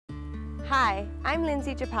Hi, I'm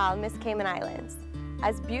Lindsay Japal, Miss Cayman Islands.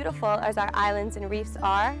 As beautiful as our islands and reefs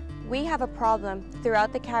are, we have a problem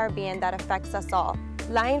throughout the Caribbean that affects us all.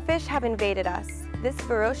 Lionfish have invaded us. This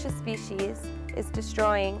ferocious species is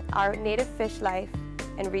destroying our native fish life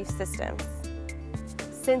and reef systems.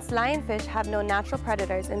 Since lionfish have no natural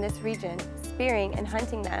predators in this region, spearing and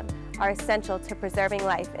hunting them are essential to preserving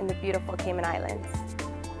life in the beautiful Cayman Islands.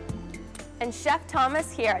 And Chef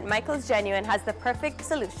Thomas here at Michael's Genuine has the perfect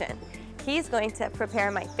solution. He's going to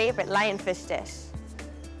prepare my favorite lionfish dish.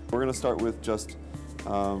 We're going to start with just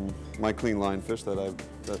my clean lionfish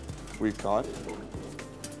that we caught.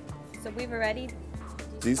 So we've already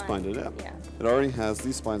de-spined it, yeah. It already has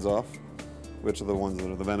these spines off, which are the ones that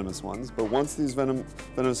are the venomous ones. But once these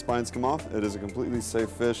venomous spines come off, it is a completely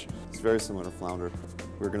safe fish. It's very similar to flounder.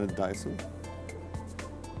 We're going to dice them.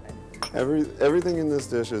 Everything in this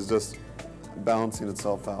dish is just balancing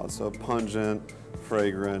itself out. So pungent,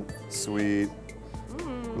 fragrant, sweet, a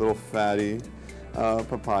little fatty,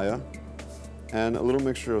 papaya, and a little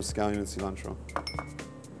mixture of scallion and cilantro.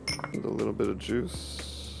 And a little bit of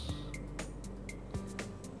juice.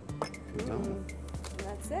 Done.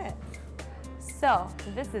 That's it. So,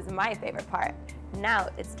 this is my favorite part. Now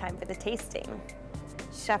it's time for the tasting.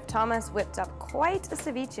 Chef Thomas whipped up quite a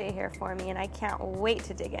ceviche here for me, and I can't wait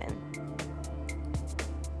to dig in.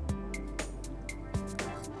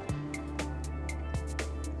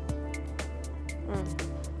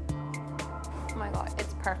 Oh my God,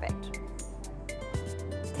 it's perfect.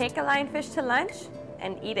 Take a lionfish to lunch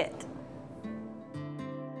and eat it.